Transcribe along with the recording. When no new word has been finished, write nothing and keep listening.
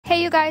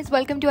Hey you guys,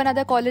 welcome to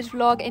another college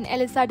vlog in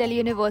LSR Delhi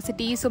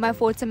University. So my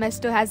fourth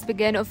semester has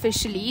begun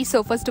officially.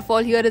 So first of all,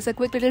 here is a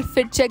quick little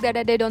fit check that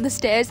I did on the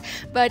stairs.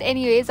 But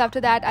anyways,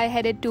 after that I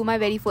headed to my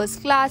very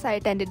first class. I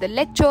attended the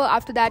lecture.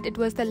 After that it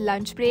was the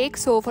lunch break.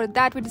 So for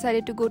that we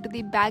decided to go to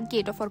the back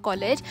gate of our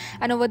college,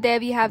 and over there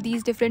we have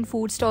these different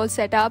food stalls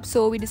set up.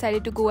 So we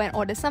decided to go and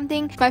order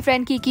something. My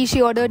friend Kiki,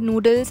 she ordered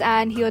noodles,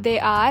 and here they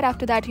are.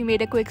 After that we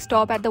made a quick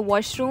stop at the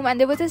washroom, and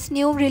there was this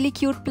new really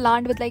cute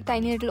plant with like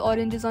tiny little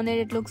oranges on it.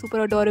 It looks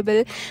super adorable.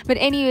 But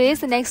anyways,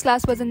 the next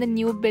class was in the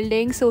new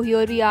building, so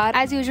here we are.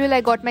 As usual, I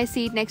got my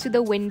seat next to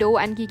the window,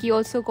 and Kiki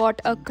also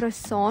got a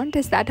croissant.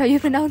 Is that how you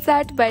pronounce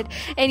that? But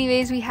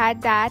anyways, we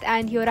had that,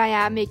 and here I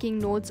am making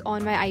notes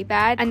on my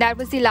iPad. And that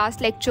was the last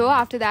lecture.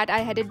 After that I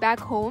headed back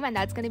home, and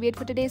that's gonna be it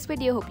for today's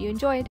video. Hope you enjoyed.